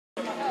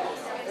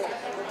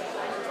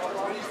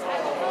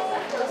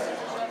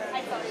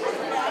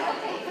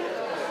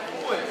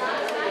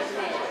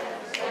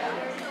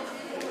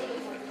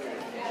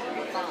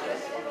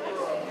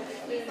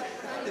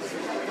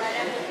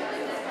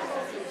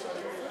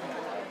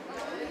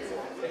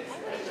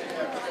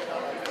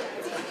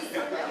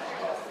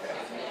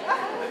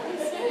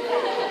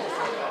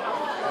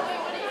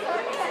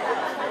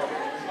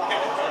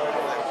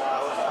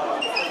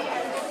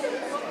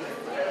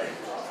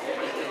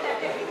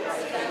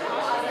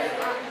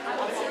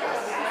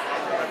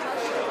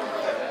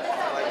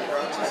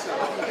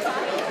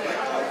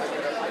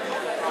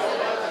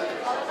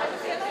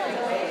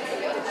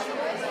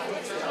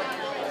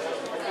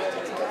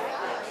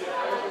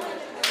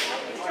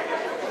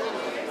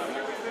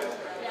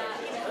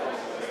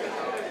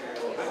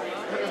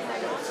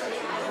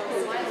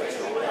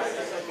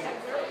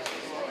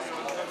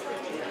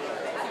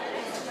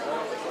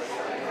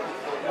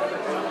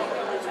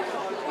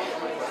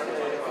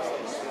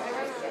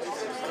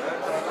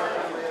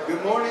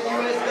Good morning,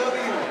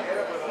 USW.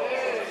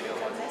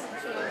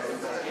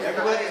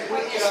 Everybody's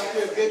week got off to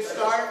a good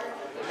start.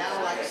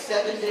 Now like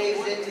 7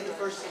 days into the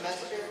first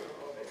semester.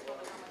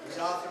 It's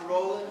off and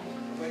rolling.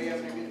 Everybody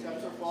having a good time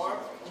so far?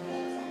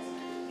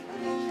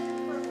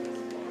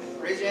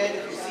 Raise your hand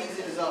if your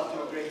season is off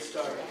to a great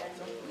start.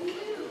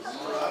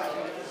 All right.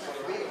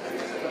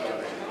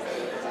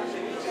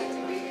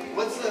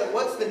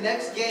 What's the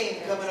next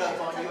game coming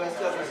up on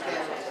USW's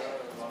campus?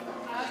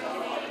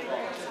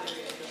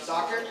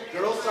 Soccer?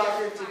 Girls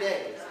soccer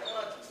today.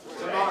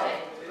 Tomorrow.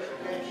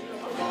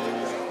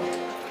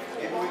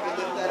 Maybe we can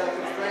lift that up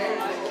in prayer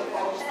and lift up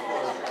all the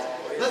support.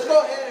 Let's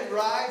go ahead and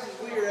rise as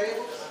we are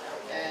able.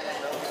 And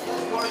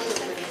let's worship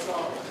with a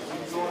song.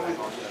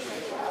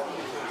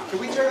 Can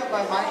we turn up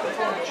my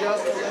microphone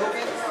just a little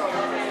bit?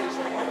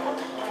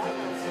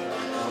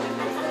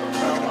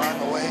 On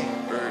the way.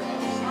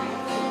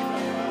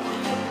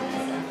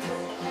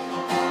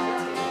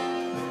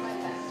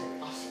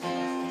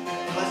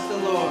 Bless the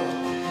Lord.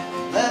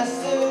 Bless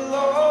the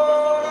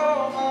Lord,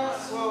 oh my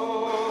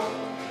soul.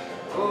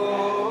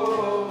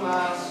 Oh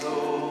my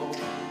soul.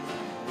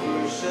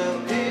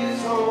 Worship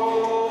His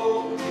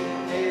holy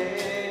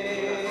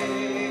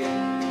name.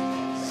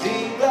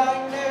 Sing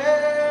like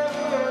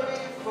never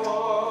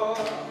before.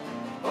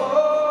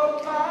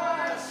 Oh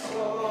my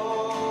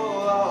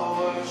soul, I'll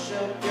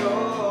worship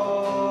Your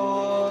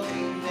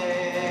holy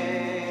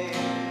name.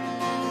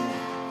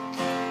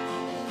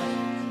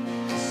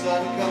 The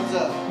sun comes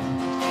up.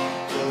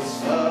 The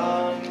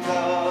sun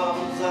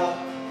comes up,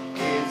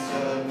 it's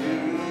a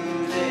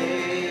new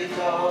day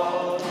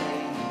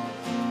dawning.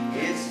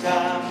 It's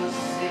time to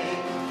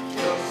sing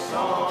Your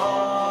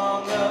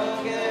song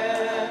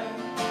again.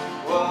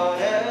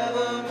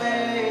 Whatever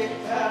may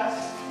pass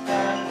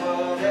and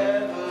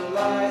whatever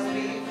lies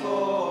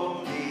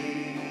before me,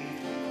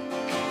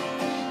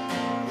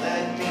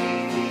 let me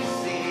be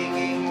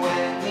singing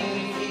when the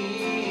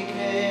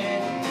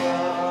evening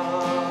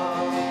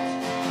comes.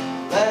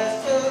 Bless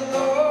the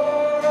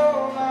Lord,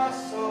 oh my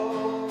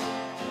soul,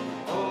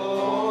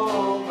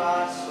 oh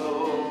my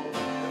soul.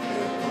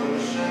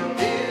 Worship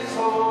His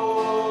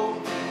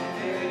holy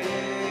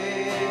name.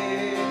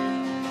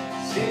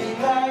 Sing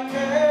like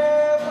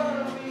never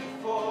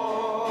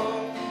before.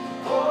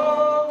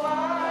 Oh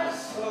my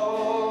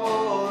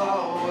soul,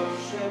 I'll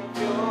worship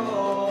Your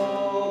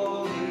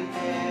holy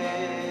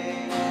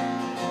name.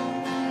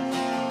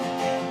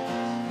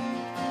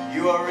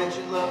 You are rich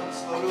in love and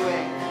slow to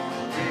anger.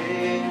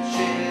 Rich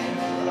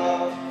in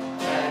love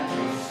and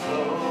you're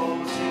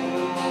slow to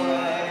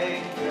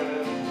anger.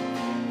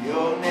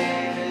 Your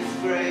name is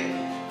great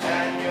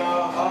and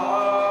Your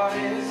heart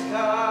is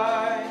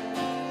kind.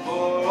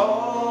 For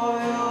all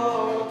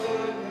Your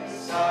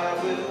goodness I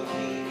will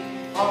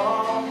keep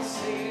on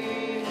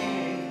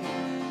singing.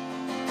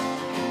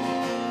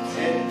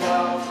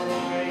 10,000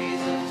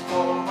 reasons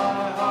for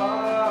my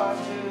heart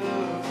to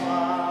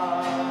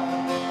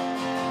find.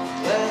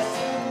 Bless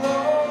the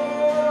Lord,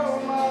 oh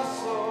my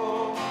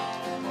soul,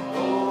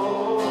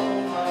 oh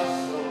my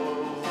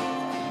soul.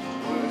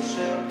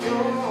 Worship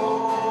Your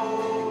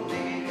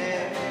holy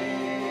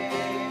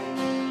name.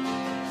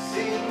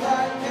 Sing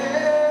like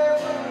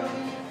never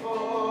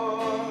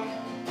before.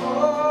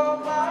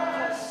 Oh my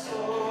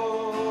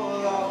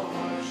soul, I'll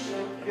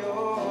worship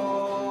Your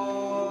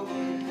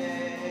holy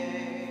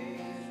name.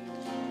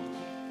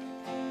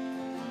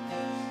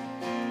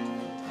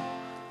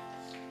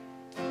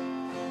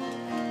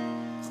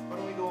 Why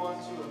don't we go on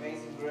to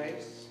Amazing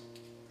Grace?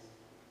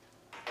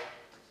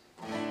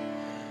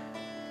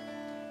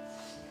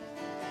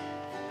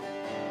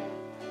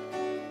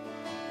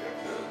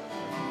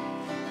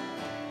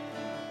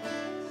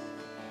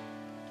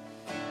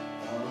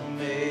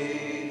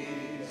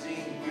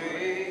 Amazing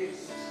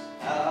grace,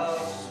 how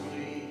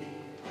sweet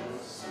the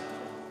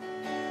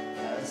sound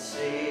that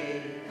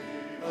saved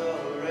a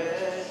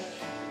wretch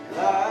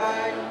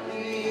like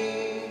me.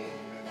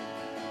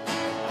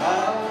 I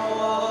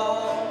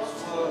once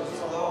was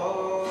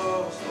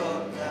lost,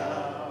 but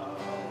now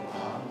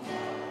I'm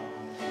found.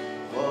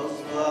 Was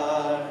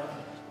blind,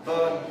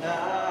 but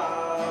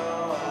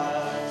now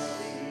I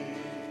see.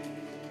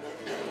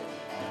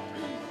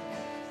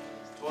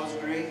 'Twas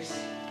grace.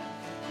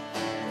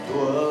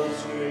 'Twas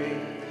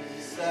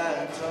grace that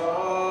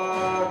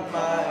taught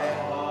my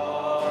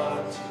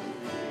heart to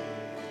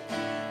live,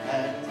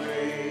 and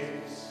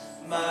grace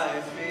my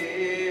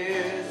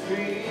fears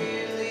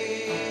relieve.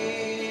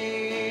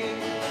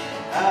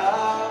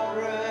 How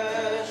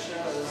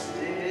precious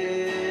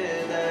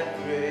did that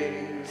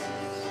grace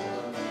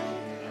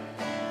appear,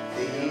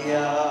 the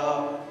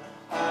hour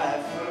I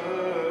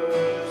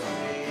first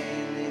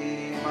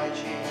believed. My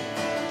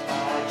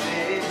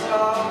chains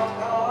are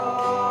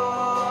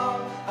gone,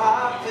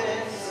 I've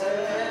been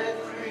set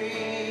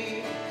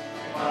free.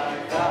 My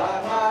God,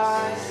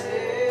 my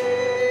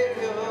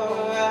Savior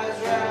has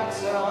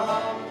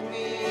ransomed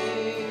me.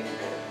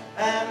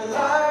 And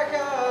like a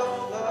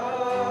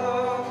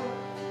flood,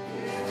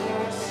 His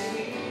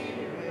mercy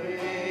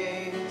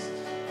reigns,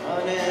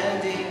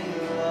 unending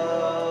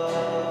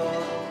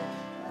love,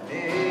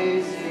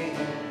 amazing.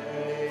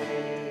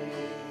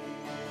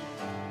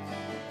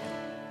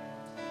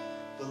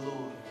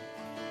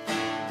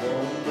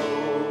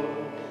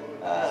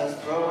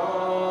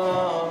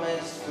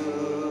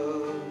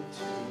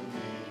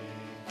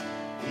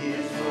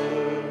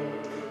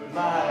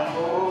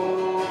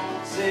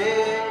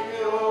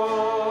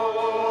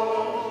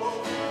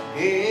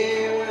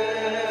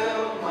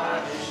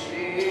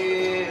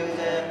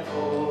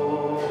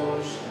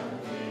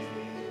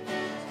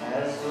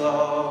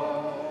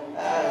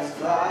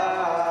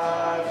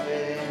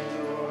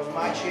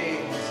 my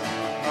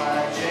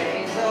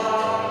chains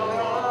are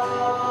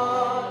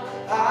gone.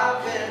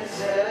 I've been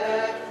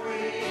set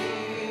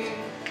free.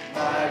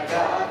 My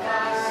God,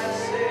 my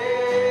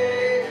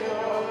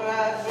Savior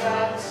has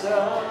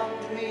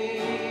ransomed me.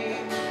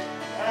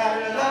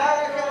 And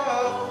like a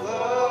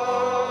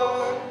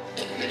flood,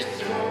 His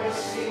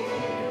mercy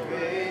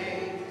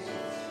reigns,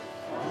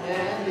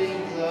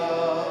 unending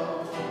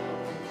love,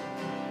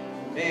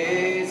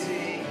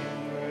 amazing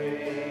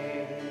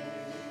grace.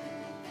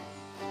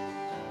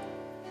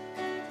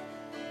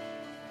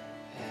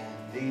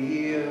 And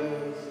the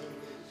earth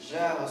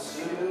shall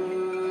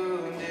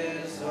soon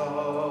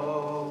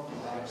dissolve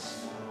like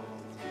snow.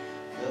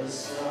 The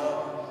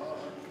sun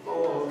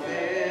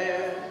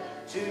forbear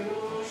to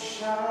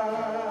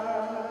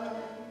shine,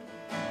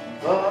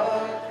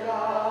 but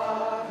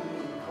God who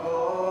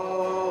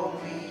called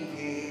me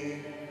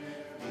here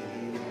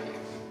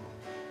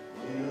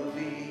will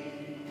be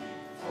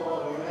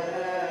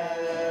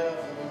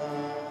forever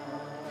mine.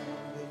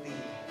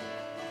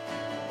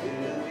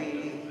 Will be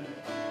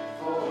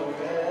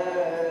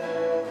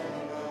forever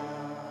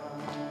mine.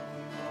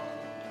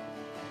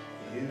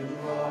 You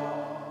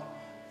are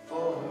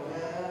forever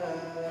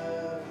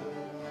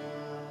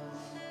mine.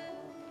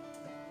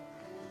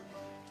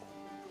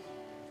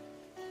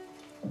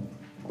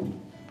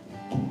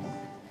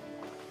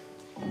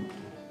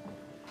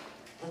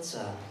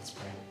 Let's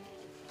pray.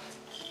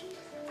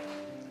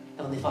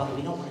 Heavenly Father,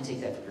 we don't want to take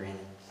that for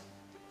granted.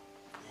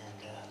 And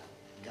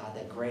God,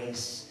 that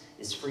grace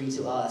is free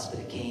to us, but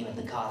it came at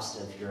the cost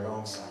of your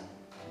own Son.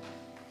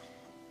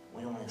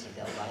 We don't want to take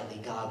that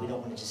lightly, God. We don't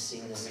want to just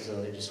sing this as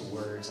though they're just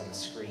words on the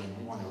screen.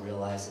 We want to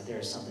realize that there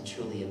is something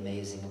truly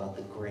amazing about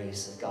the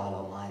grace of God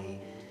Almighty,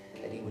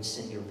 that He would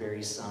send your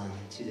very Son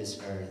to this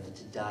earth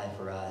to die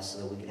for us so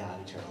that we could have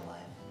eternal life.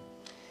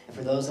 And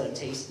for those that have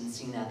tasted and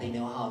seen that, they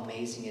know how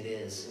amazing it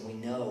is. And we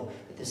know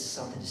that this is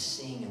something to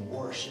sing and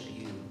worship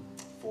you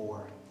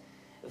for.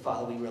 But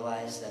Father, we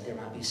realize that there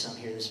might be some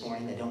here this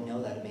morning that don't know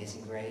that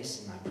amazing grace,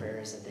 and my prayer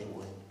is that they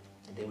would.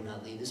 And they would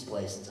not leave this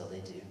place until they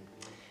do.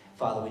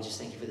 Father, we just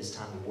thank you for this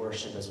time of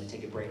worship as we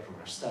take a break from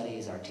our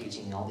studies, our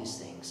teaching, and all these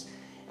things.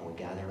 And we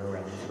gather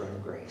around the throne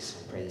of grace.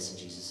 We pray this in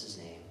Jesus'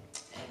 name.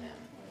 Amen.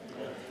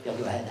 Y'all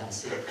go ahead and have a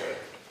seat.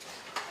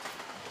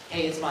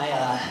 Hey, it's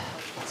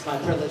my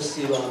privilege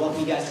to welcome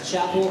you guys to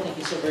chapel. Thank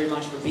you so very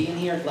much for being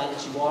here. Glad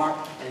that you are.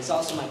 And it's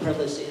also my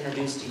privilege to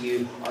introduce to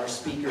you our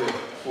speaker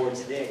for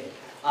today.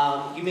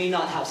 You may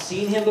not have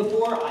seen him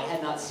before. I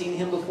had not seen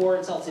him before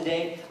until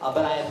today,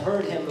 but I have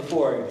heard him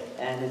before,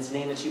 and it's a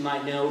name that you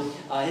might know.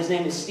 His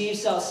name is Steve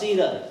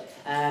Salcida,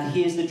 and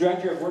he is the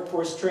Director of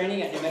Workforce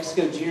Training at New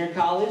Mexico Junior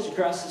College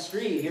across the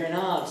street here in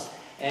Hobbs,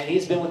 and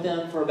he's been with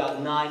them for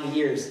about 9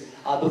 years.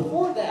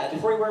 Before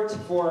he worked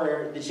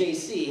for the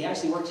JC, he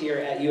actually worked here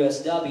at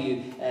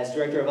USW as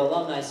Director of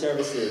Alumni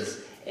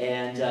Services,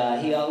 and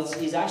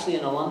he's actually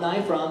an alumni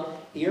from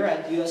here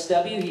at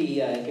USW. He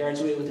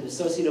graduated with an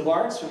Associate of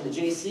Arts from the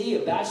JC,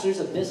 a Bachelor's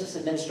of Business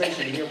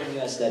Administration here from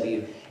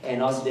USW,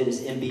 and also did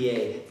his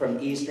MBA from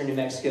Eastern New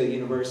Mexico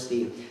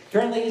University.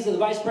 Currently, he's the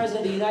Vice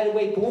President of the United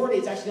Way Board.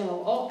 He's actually on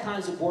all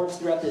kinds of boards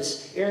throughout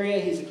this area.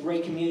 He's a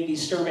great community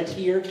servant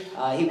here.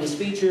 He was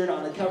featured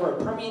on the cover of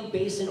Permian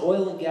Basin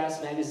Oil and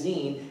Gas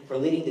magazine for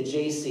leading the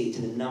JC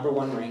to the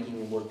 #1 ranking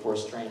in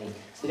workforce training.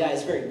 So the guy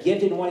is very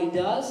gifted in what he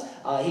does.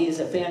 He is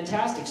a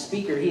fantastic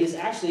speaker. He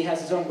actually has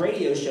his own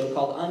radio show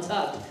called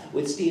Untucked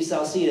with Steve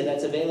Salcida.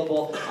 That's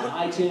available on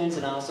iTunes,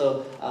 and I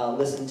also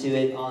listen to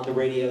it on the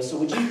radio. So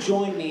would you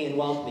join me in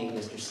welcoming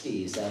Mr.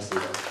 Steve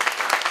Salcida?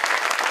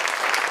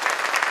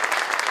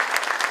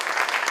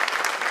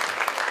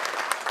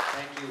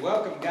 Thank you.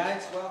 Welcome,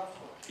 guys. Well,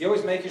 you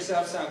always make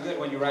yourself sound good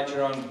when you write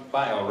your own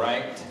bio,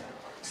 right?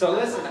 So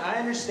listen, I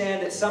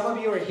understand that some of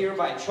you are here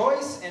by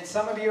choice, and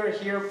some of you are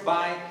here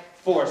by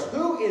force.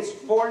 Who is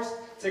forced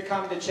to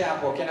come to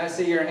chapel? Can I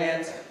see your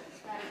hands?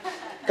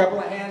 A couple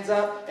of hands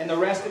up, and the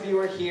rest of you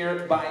are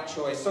here by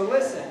choice. So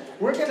listen,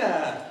 we're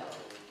gonna,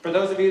 for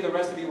those of you, the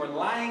rest of you were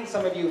lying,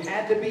 some of you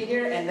had to be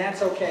here, and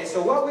that's okay.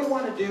 So what we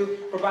want to do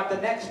for about the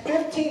next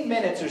 15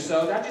 minutes or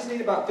so, I just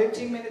need about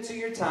 15 minutes of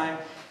your time,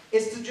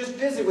 is to just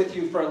visit with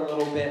you for a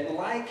little bit.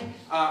 Like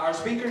our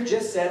speaker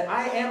just said,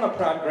 I am a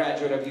proud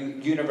graduate of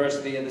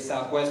University of the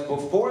Southwest.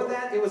 Before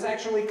that, it was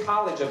actually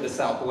College of the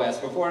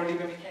Southwest, before it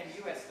even became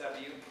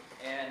USW,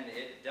 and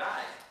it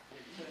died.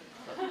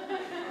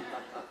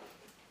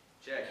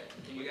 Check.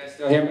 Can you guys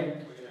still hear me?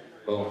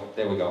 Boom.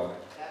 There we go.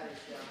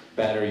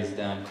 Battery's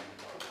done.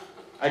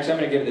 Actually, I'm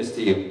going to give this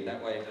to you.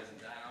 That way it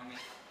doesn't die on me.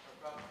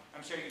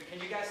 I'm sure you...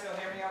 Can you guys still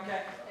hear me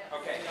okay?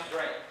 Okay,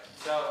 great.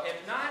 So if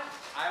not,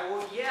 I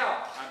will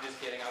yell. I'm just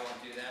kidding. I won't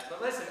do that.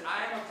 But listen,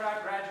 I am a proud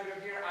graduate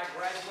of here. I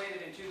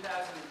graduated in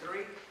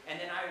 2003, and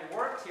then I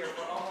worked here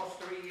for almost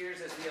 3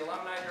 years as the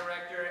alumni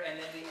director and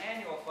then the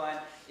annual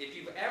fund. If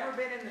you've ever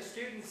been in the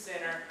student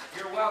center,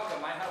 you're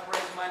welcome. I help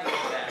raise money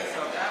for that. So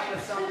that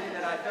was something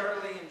that I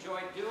thoroughly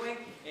enjoyed doing,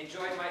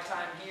 enjoyed my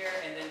time here,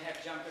 and then have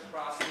jumped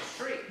across the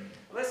street.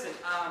 Listen,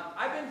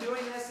 I've been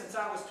doing this since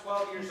I was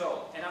 12 years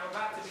old, and I'm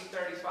about to be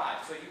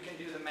 35, so you can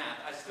do the math.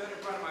 I stood in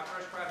front of my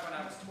first crowd when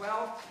I was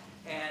 12,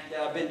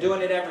 and been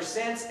doing it ever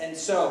since. And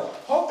so,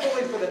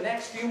 hopefully for the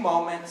next few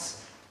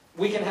moments,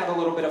 we can have a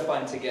little bit of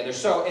fun together.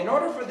 So, in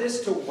order for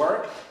this to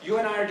work, you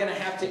and I are going to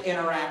have to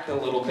interact a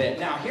little bit.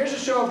 Now, here's a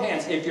show of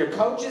hands. If your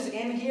coach is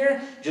in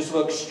here, just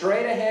look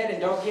straight ahead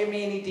and don't give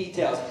me any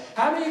details.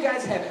 How many of you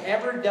guys have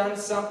ever done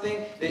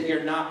something that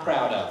you're not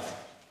proud of?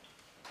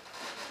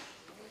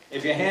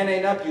 If your hand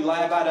ain't up, you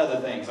lie about other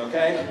things,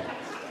 okay?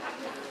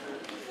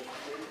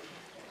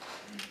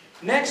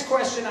 Next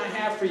question I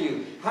have for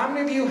you. How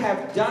many of you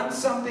have done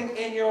something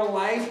in your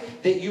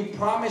life that you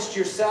promised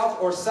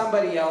yourself or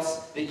somebody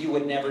else that you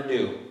would never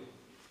do?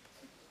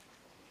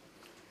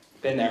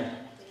 Been there.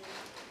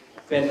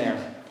 Been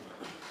there.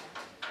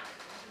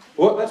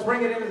 Well, let's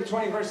bring it into the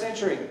 21st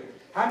century.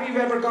 How many of you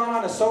have ever gone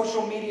on a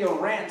social media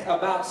rant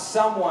about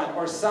someone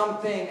or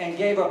something and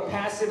gave a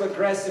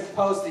passive-aggressive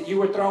post that you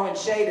were throwing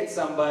shade at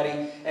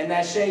somebody, and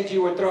that shade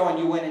you were throwing,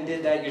 you went and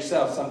did that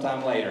yourself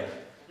sometime later?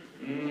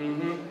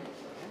 Mm-hmm.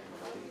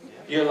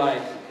 You're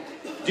like,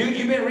 dude,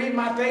 you been reading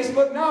my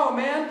Facebook? No,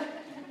 man.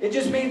 It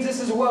just means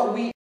this is what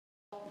we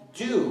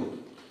do.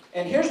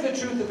 And here's the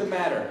truth of the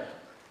matter.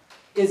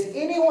 Is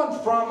anyone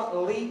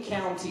from Lee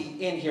County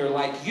in here?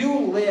 Like, you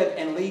live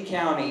in Lee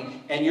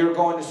County and you're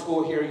going to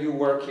school here, you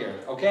work here,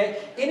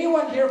 okay?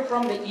 Anyone here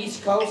from the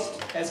East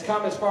Coast has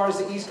come as far as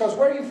the East Coast?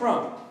 Where are you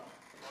from?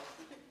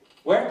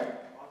 Where?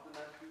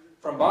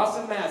 From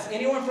Boston, Mass.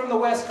 Anyone from the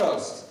West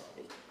Coast?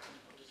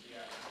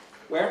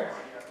 Where?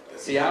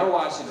 Seattle,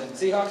 Washington.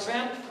 Seahawks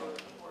fan?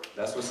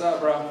 That's what's up,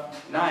 bro.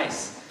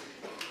 Nice.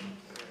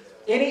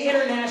 Any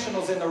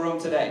internationals in the room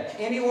today?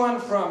 Anyone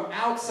from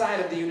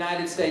outside of the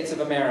United States of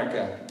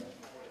America?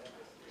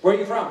 Where are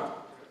you from?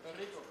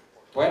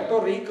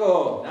 Puerto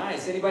Rico.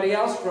 Nice. Anybody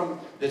else from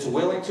that's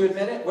willing to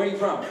admit it? Where are you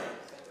from?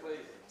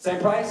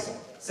 Same place?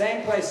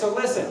 Same place. So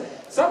listen,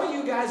 some of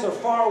you guys are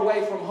far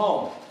away from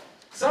home.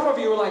 Some of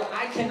you are like,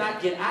 I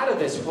cannot get out of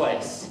this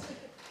place.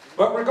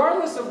 But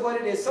regardless of what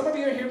it is, some of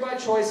you are here by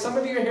choice, some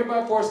of you are here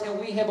by force, and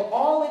we have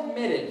all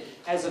admitted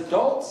as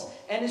adults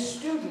and as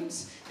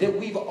students that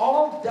we've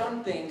all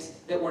done things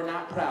that we're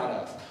not proud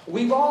of.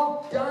 We've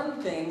all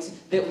done things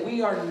that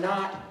we are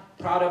not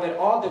proud of at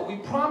all, that we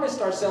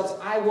promised ourselves,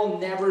 I will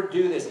never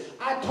do this.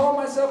 I told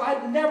myself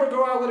I'd never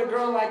go out with a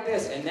girl like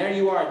this, and there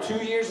you are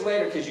 2 years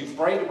later because you're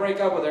afraid to break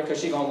up with her because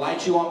she's going to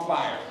light you on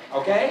fire,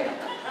 okay?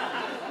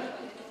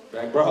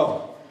 Like,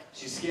 bro,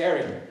 she's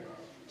scary.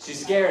 She's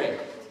scary.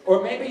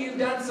 Or maybe you've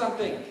done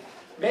something.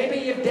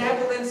 Maybe you've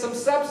dabbled in some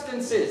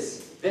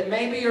substances that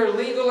maybe are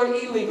legal or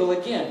illegal.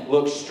 Again,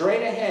 look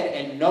straight ahead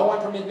and no one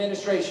from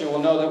administration will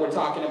know that we're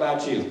talking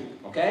about you.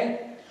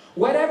 Okay?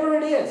 Whatever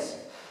it is.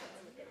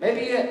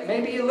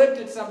 Maybe you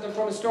lifted something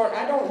from a store.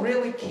 I don't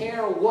really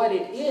care what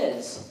it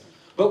is.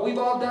 But we've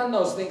all done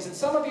those things. And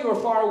some of you are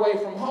far away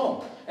from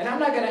home. And I'm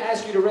not going to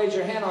ask you to raise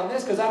your hand on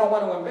this because I don't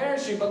want to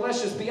embarrass you. But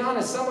let's just be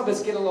honest. Some of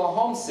us get a little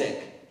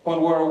homesick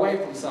when we're away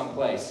from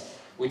someplace.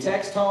 We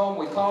text home,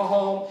 we call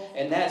home,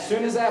 and as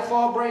soon as that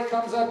fall break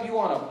comes up, you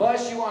on a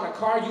bus, you on a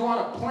car, you on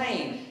a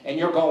plane, and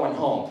you're going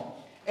home.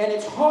 And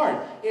it's hard.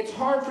 It's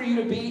hard for you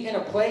to be in a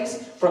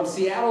place from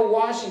Seattle,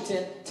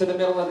 Washington, to the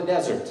middle of the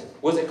desert.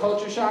 Was it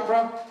culture shock,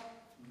 bro?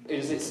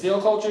 Is it still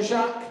culture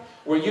shock?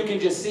 Where you can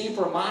just see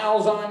for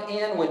miles on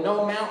end with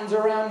no mountains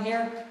around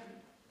here?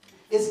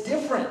 It's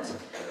different.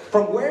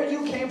 From where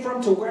you came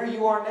from to where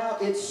you are now,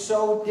 it's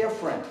so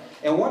different.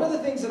 And one of the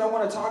things that I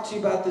want to talk to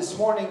you about this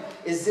morning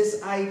is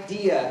this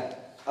idea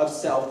of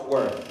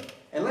self-worth.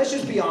 And let's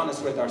just be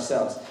honest with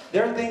ourselves.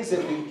 There are things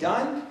that we've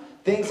done,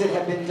 things that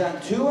have been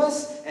done to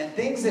us, and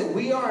things that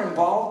we are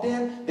involved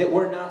in that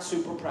we're not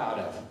super proud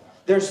of.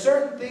 There's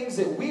certain things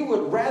that we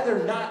would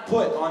rather not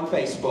put on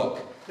Facebook.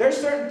 There's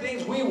certain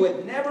things we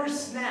would never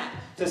snap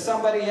to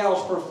somebody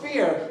else for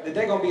fear that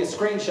they're going to be a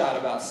screenshot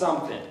about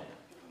something.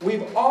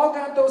 We've all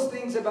got those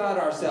things about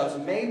ourselves.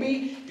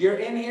 Maybe if you're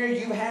in here,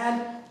 you've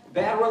had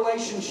bad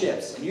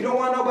relationships, and you don't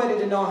want nobody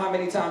to know how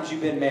many times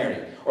you've been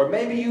married. Or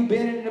maybe you've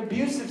been in an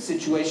abusive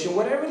situation.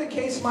 Whatever the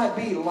case might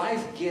be,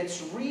 life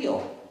gets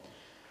real.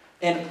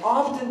 And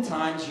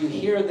oftentimes you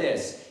hear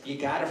this, you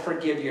got to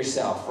forgive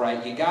yourself,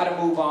 right? You got to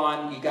move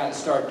on, you got to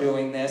start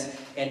doing this.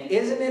 And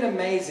isn't it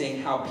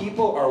amazing how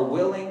people are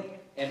willing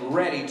and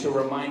ready to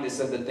remind us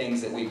of the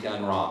things that we've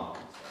done wrong?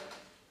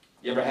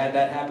 You ever had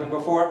that happen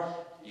before?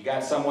 You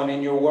got someone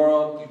in your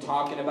world, you're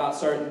talking about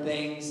certain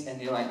things,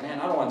 and you're like, man,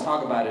 I don't want to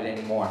talk about it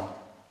anymore.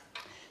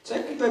 So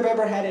if you've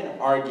ever had an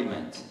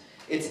argument,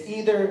 it's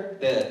either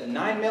the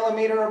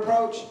 9mm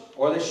approach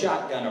or the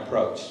shotgun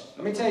approach.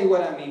 Let me tell you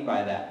what I mean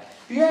by that.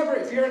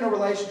 If you're in a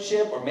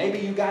relationship, or maybe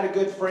you got a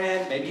good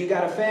friend, maybe you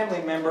got a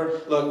family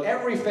member, look,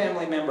 every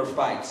family member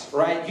fights,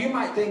 right? You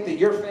might think that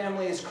your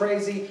family is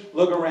crazy.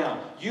 Look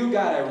around. You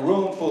got a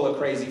room full of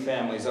crazy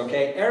families,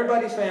 okay?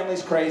 Everybody's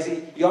family's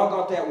crazy. Y'all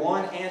got that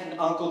one aunt and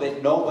uncle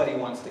that nobody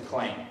wants to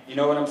claim. You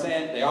know what I'm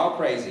saying? They all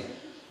crazy.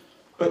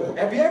 But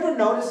have you ever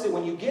noticed that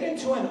when you get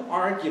into an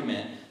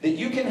argument, that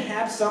you can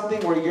have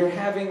something where you're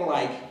having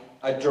like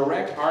a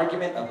direct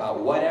argument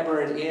about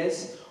whatever it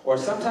is, or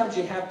sometimes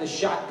you have the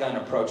shotgun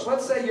approach.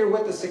 Let's say you're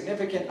with a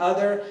significant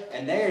other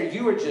and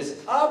you are just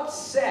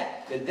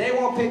upset that they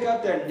won't pick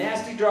up their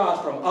nasty drawers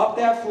from up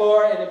that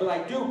floor, and they'll be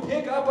like, dude,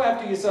 pick up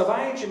after yourself.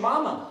 I ain't your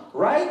mama,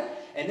 right?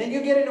 And then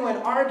you get into an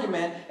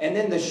argument, and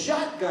then the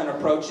shotgun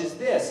approach is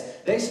this.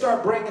 They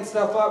start bringing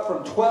stuff up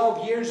from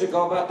 12 years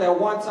ago about that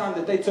one time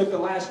that they took the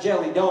last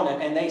jelly donut,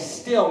 and they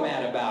still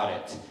mad about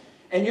it.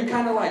 And you're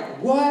kind of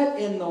like, what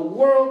in the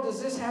world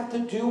does this have to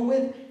do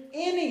with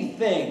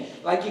anything?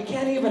 Like, you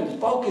can't even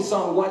focus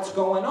on what's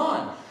going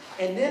on.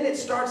 And then it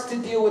starts to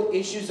deal with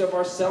issues of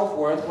our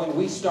self-worth when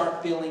we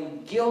start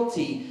feeling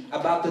guilty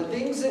about the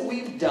things that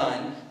we've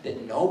done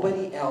that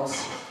nobody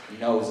else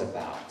knows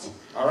about.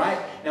 All right?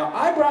 Now,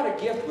 I brought a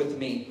gift with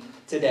me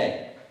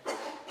today.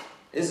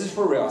 This is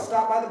for real. I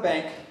stopped by the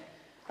bank.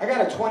 I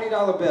got a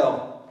 $20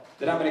 bill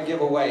that I'm going to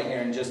give away here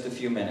in just a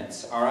few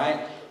minutes. All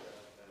right?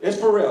 It's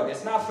for real.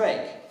 It's not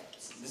fake.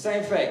 This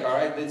ain't fake, all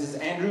right? This is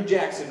Andrew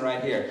Jackson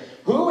right here.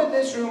 Who in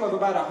this room of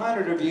about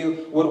 100 of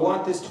you would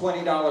want this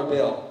 $20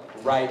 bill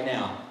right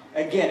now?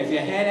 Again, if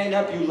your hand ain't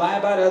up, you lie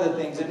about other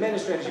things.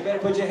 Administrators, you better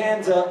put your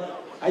hands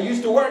up. I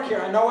used to work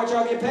here. I know what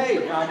y'all get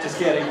paid. No, I'm just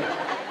kidding.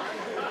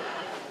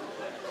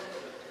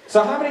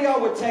 So how many of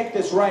y'all would take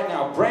this right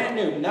now? Brand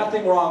new,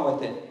 nothing wrong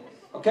with it.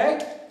 Okay?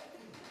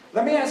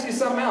 Let me ask you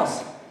something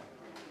else.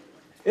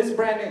 This is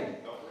brand new.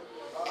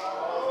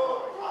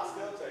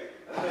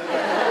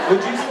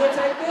 Would you still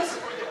take this?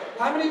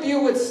 How many of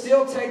you would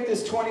still take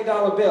this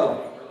 $20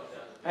 bill?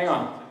 Hang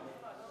on.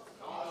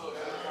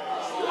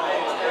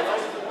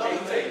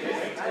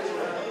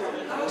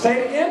 Say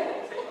it again.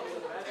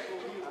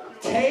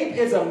 Tape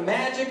is a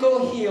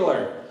magical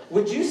healer.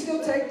 Would you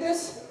still take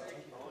this?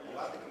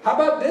 How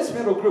about this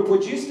middle group?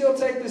 Would you still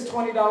take this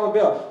 $20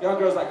 bill? Y'all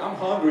girls like, I'm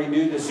hungry,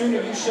 dude. The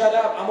sooner you shut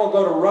up, I'm going to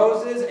go to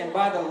Rose's and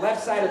buy the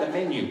left side of the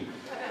menu.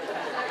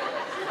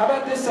 How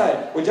about this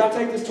side? Would y'all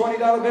take this $20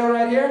 bill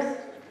right here?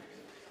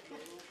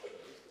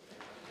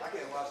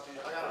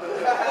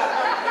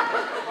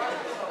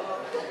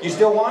 You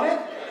still want it?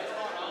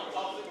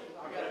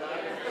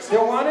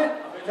 Still want it?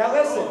 Now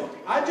listen,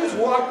 I just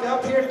walked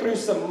up here through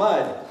some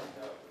mud.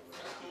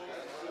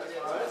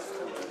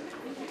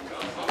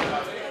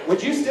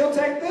 Would you still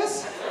take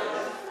this?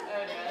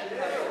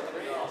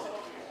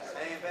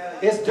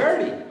 It's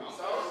dirty.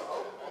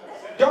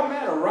 Don't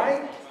matter,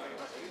 right?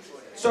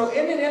 So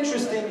isn't it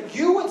interesting?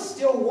 You would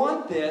still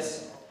want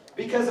this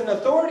because an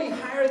authority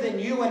higher than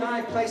you and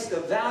I placed a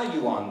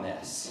value on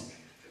this.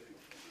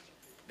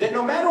 That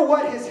no matter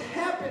what has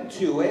happened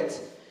to it,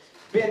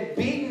 been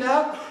beaten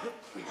up,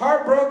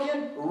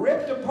 heartbroken,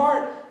 ripped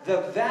apart,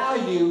 the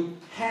value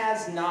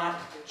has not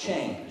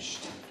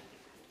changed.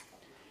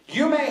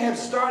 You may have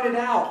started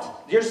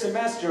out your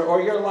semester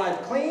or your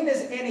life clean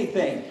as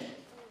anything,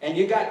 and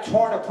you got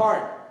torn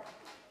apart.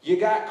 You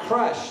got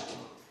crushed.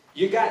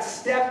 You got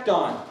stepped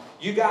on.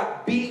 You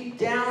got beat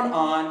down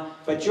on,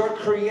 but your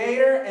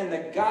Creator and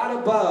the God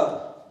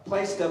above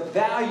placed a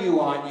value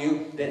on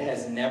you that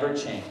has never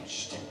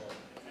changed.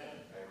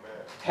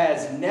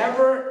 Has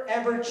never,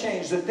 ever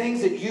changed. The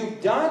things that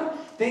you've done,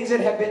 things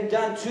that have been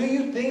done to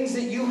you, things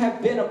that you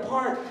have been a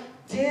part,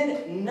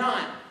 did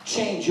not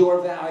change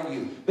your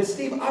value. But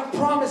Steve, I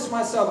promised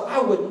myself I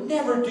would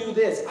never do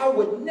this. I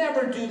would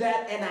never do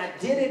that, and I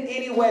did it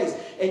anyways.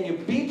 And you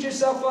beat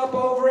yourself up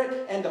over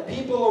it, and the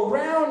people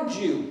around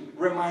you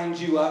remind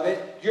you of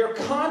it. Your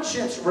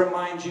conscience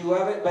reminds you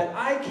of it. But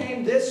I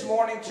came this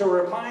morning to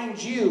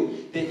remind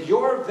you that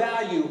your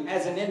value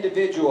as an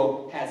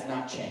individual has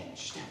not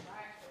changed.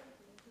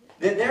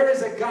 That there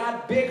is a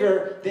God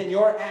bigger than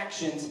your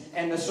actions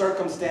and the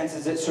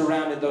circumstances that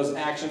surrounded those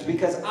actions.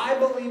 Because I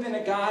believe in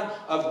a God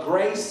of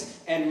grace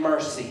and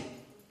mercy.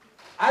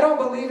 I don't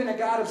believe in a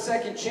God of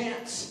second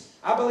chance.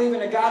 I believe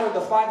in a God of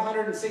the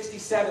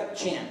 567th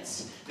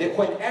chance. That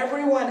when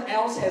everyone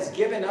else has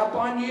given up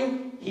on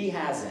you, He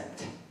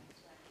hasn't.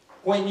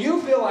 When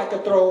you feel like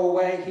a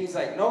throwaway, He's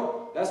like,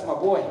 nope, that's my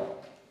boy.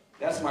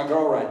 That's my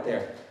girl right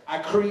there. I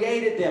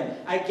created them.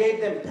 I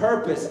gave them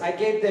purpose. I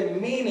gave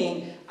them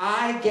meaning.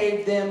 I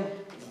gave them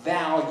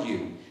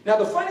value. Now,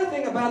 the funny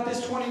thing about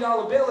this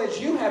 $20 bill is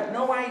you have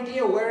no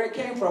idea where it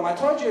came from. I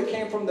told you it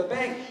came from the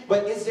bank,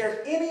 but is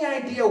there any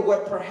idea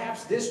what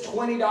perhaps this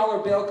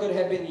 $20 bill could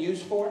have been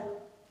used for?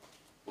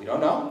 We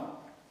don't know.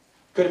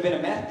 Could have been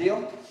a meth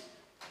deal.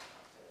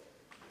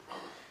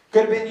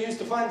 Could have been used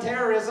to fund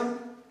terrorism.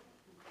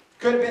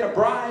 Could have been a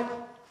bribe.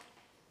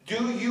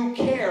 Do you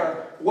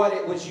care what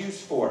it was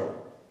used for?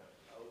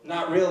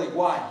 Not really.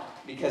 Why?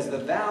 Because the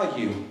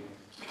value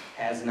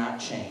has not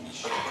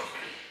changed.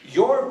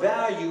 Your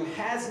value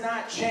has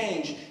not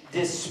changed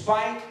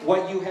despite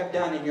what you have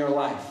done in your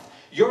life.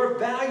 Your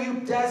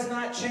value does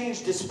not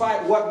change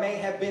despite what may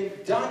have been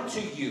done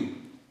to you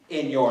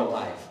in your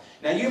life.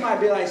 Now you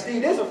might be like,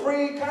 Steve, this is a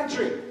free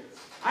country.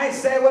 I can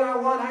say what I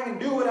want. I can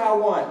do what I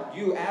want.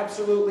 You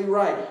absolutely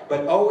right.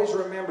 But always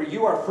remember,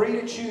 you are free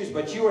to choose,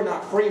 but you are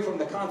not free from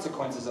the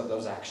consequences of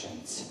those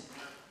actions.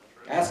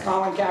 Ask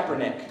Colin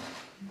Kaepernick.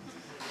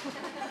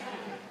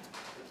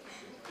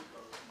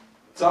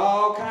 It's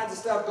all kinds of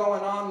stuff going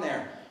on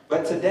there.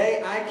 But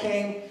today I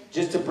came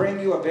just to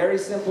bring you a very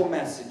simple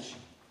message.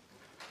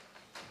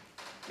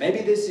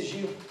 Maybe this is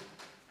you.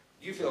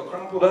 You feel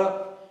crumpled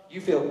up.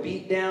 You feel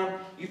beat down.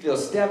 You feel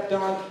stepped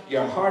on.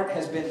 Your heart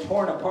has been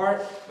torn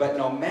apart. But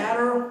no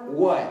matter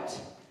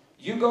what,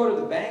 you go to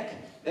the bank,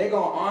 they're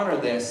going to honor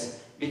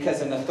this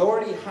because an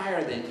authority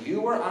higher than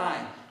you or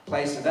I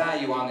placed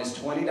value on this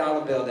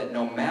 $20 bill that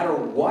no matter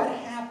what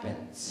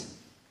happens,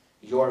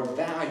 your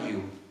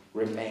value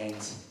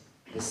remains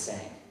the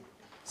same.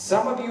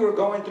 Some of you are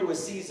going through a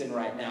season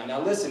right now. Now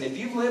listen, if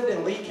you've lived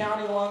in Lee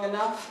County long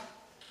enough,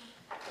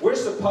 we're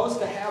supposed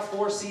to have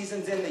 4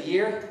 seasons in the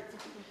year.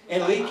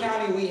 In Lee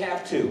County, we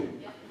have 2.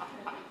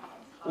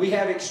 We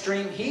have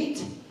extreme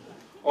heat,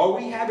 or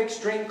we have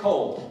extreme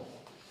cold.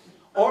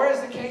 Or as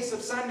the case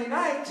of Sunday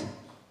night,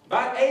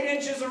 about 8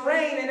 inches of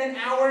rain in an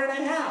hour and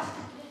a half.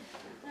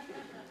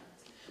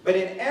 But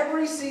in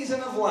every season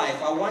of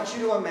life, I want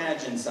you to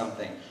imagine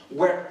something.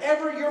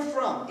 Wherever you're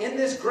from, in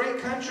this great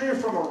country or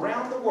from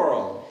around the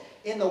world,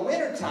 in the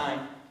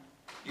wintertime,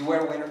 you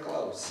wear winter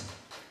clothes.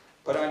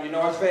 Put on your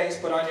North Face,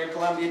 put on your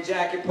Columbia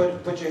jacket,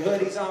 put your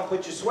hoodies on,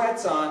 put your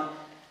sweats on,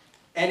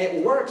 and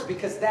it works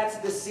because that's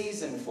the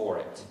season for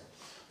it.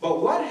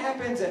 But what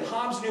happens in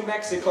Hobbs, New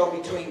Mexico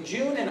between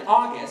June and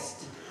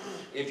August?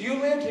 If you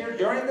lived here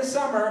during the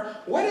summer,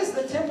 what is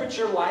the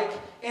temperature like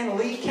in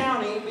Lee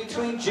County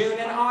between June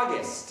and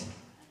August?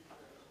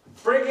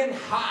 Friggin'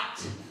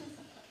 hot.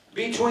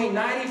 Between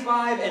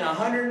 95 and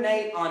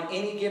 108 on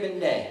any given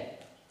day.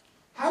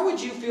 How would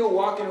you feel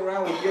walking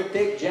around with your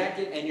thick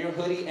jacket and your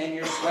hoodie and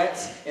your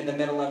sweats in the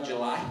middle of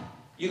July?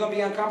 You gonna be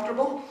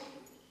uncomfortable?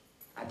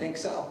 I think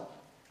so.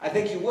 I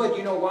think you would.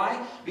 You know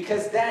why?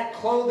 Because that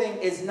clothing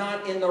is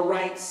not in the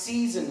right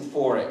season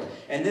for it.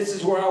 And this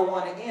is where I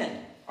want to end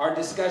our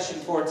discussion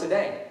for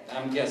today.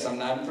 Yes, I'm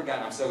not even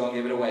forgotten. I'm still going to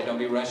give it away. Don't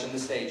be rushing the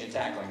stage and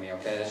tackling me,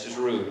 okay? That's just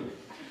rude.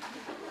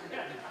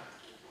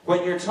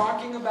 When you're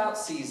talking about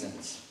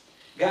seasons,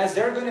 guys,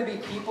 there are going to be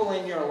people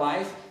in your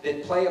life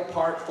that play a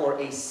part for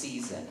a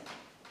season.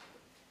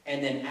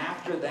 And then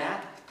after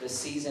that, the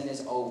season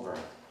is over.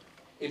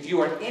 If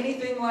you are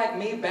anything like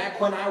me, back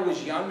when I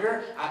was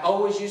younger, I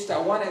always used to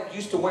want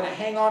to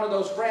hang on to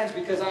those friends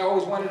because I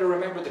always wanted to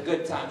remember the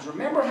good times.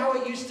 Remember how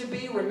it used to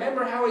be?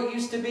 Remember how it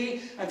used to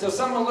be? Until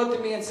someone looked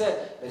at me and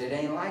said, but it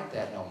ain't like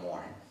that no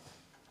more.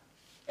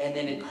 And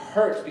then it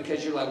hurts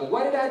because you're like, well,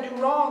 what did I do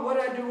wrong? What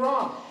did I do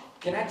wrong?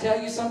 Can I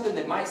tell you something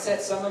that might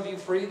set some of you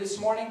free this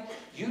morning?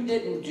 You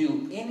didn't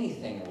do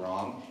anything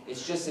wrong.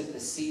 It's just that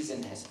the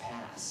season has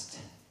passed.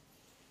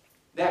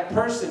 That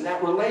person,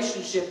 that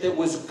relationship that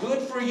was good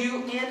for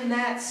you in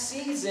that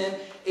season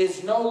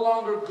is no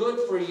longer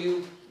good for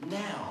you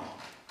now.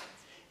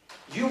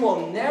 You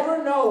will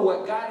never know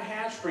what God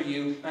has for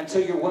you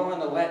until you're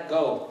willing to let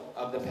go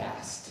of the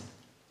past.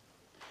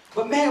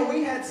 But man,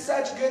 we had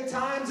such good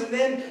times and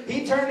then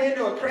he turned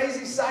into a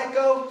crazy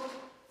psycho.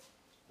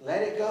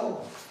 Let it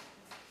go.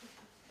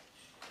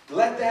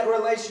 Let that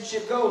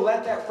relationship go.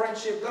 Let that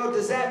friendship go.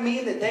 Does that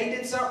mean that they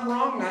did something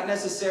wrong? Not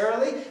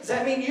necessarily. Does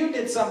that mean you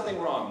did something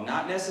wrong?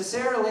 Not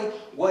necessarily.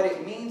 What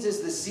it means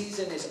is the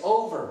season is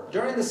over.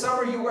 During the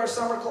summer, you wear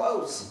summer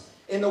clothes.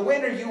 In the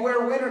winter, you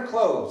wear winter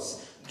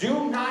clothes.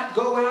 Do not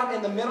go out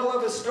in the middle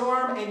of a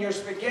storm in your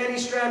spaghetti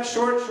strap,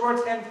 short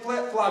shorts, and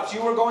flip-flops.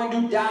 You are going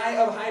to die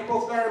of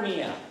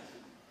hypothermia.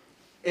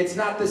 It's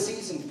not the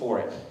season for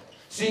it.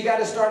 So you got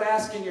to start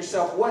asking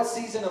yourself, what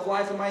season of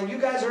life am I in? You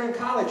guys are in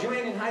college. You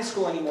ain't in high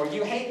school anymore.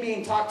 You hate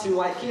being talked to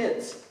like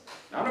kids.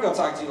 Now, I'm not going to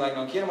talk to you like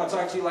no kid. I'm going to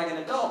talk to you like an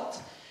adult.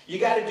 You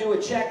got to do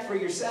a check for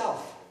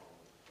yourself.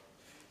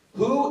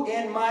 Who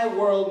in my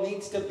world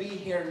needs to be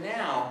here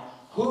now?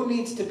 Who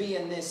needs to be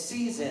in this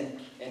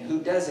season? And who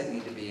doesn't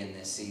need to be in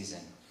this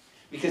season?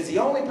 Because the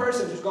only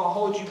person who's going to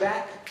hold you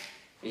back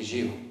is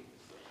you.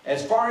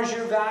 As far as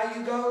your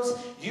value goes,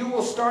 you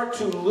will start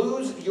to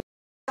lose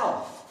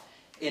yourself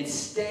in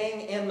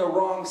staying in the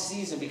wrong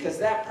season, because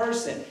that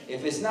person,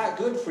 if it's not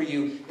good for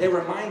you, they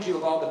remind you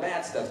of all the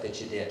bad stuff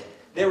that you did.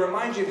 They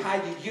remind you of how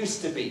you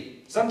used to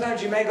be.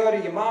 Sometimes you may go to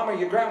your mom or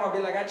your grandma and be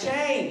like, I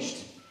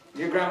changed.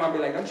 Your grandma will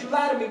be like, don't you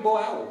lie to me, boy,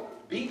 I will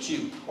beat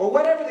you. Or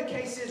whatever the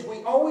case is,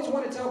 we always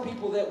want to tell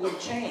people that we've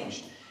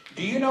changed.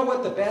 Do you know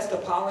what the best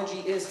apology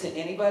is to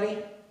anybody?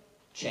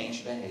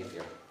 Changed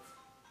behavior.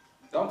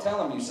 Don't tell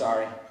them you're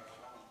sorry.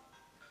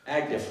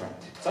 Act different.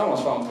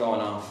 Someone's phone's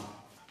going off.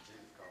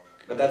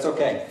 But that's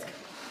okay.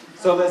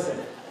 So listen,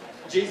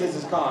 Jesus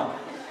is calling.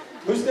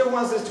 Who still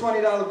wants this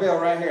 $20 bill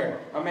right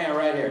here? My man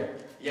right here.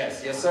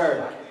 Yes, yes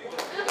sir.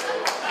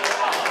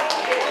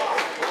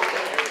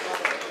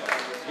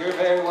 You're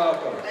very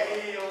welcome.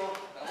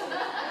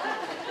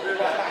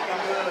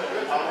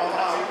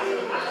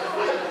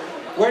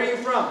 Where are you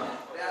from?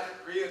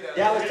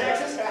 Dallas,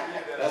 Texas?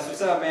 That's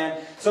what's up,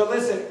 man. So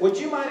listen, would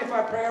you mind if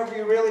I pray over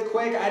you really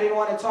quick? I didn't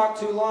want to talk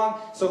too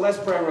long, so let's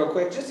pray real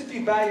quick. Just if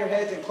you bow your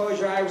heads and close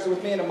your eyes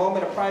with me in a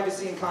moment of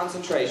privacy and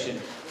concentration.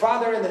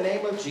 Father, in the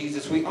name of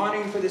Jesus, we honor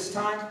you for this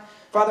time.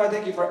 Father, I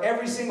thank you for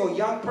every single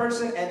young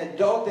person and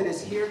adult that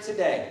is here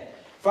today.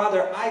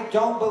 Father, I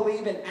don't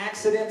believe in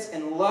accidents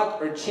and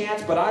luck or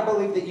chance, but I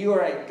believe that you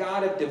are a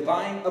God of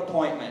divine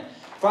appointment.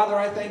 Father,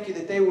 I thank you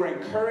that they were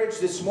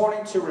encouraged this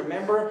morning to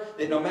remember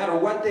that no matter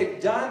what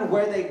they've done,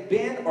 where they've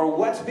been, or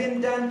what's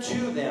been done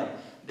to them,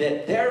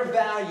 that their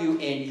value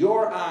in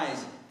your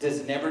eyes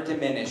does never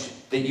diminish.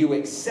 That you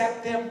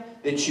accept them,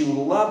 that you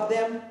love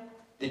them,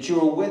 that you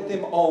are with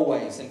them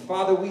always. And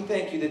Father, we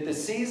thank you that the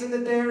season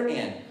that they're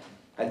in,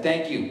 I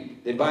thank you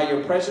that by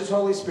your precious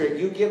Holy Spirit,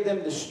 you give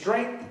them the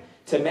strength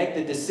to make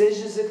the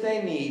decisions that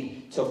they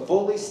need to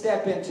fully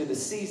step into the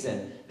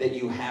season that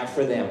you have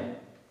for them.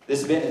 This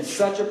has been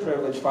such a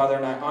privilege, Father,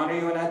 and I honor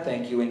you and I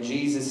thank you in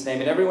Jesus'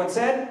 name. And everyone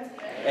said,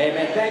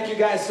 amen. Thank you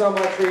guys so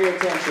much for your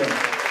attention.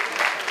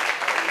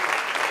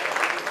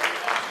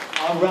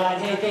 All right,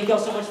 hey, thank you all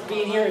so much for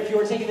being here. If you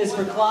are taking this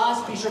for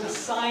class, be sure to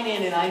sign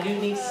in, and I do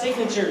need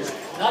signatures.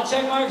 Not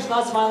check marks,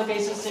 not smiley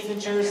faces,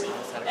 signatures.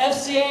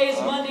 FCA is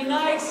Monday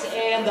nights,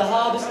 and the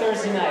Hub is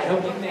Thursday night.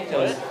 Hope you can make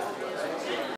those.